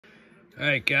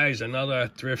Alright guys,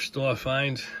 another thrift store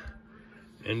find,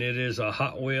 and it is a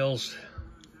Hot Wheels,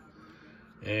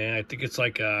 and I think it's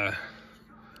like a,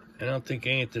 I don't think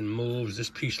anything moves. This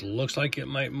piece looks like it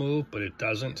might move, but it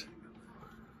doesn't.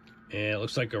 And it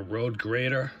looks like a road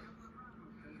grader.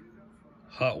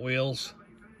 Hot Wheels.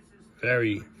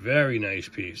 Very, very nice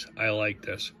piece. I like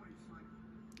this.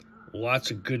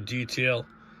 Lots of good detail.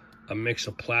 A mix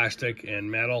of plastic and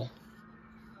metal.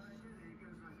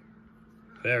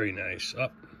 Very nice.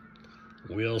 Up.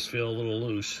 Wheels feel a little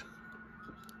loose.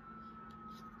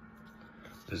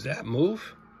 Does that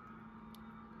move?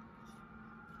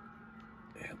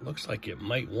 It looks like it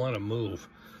might want to move.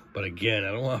 But again,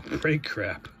 I don't want to break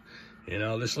crap. You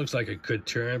know, this looks like it could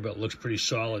turn, but it looks pretty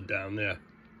solid down there.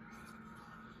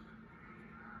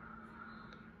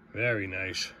 Very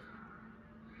nice.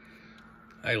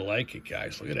 I like it,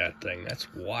 guys. Look at that thing.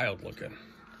 That's wild looking.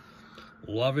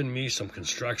 Loving me some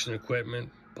construction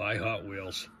equipment by Hot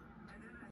Wheels.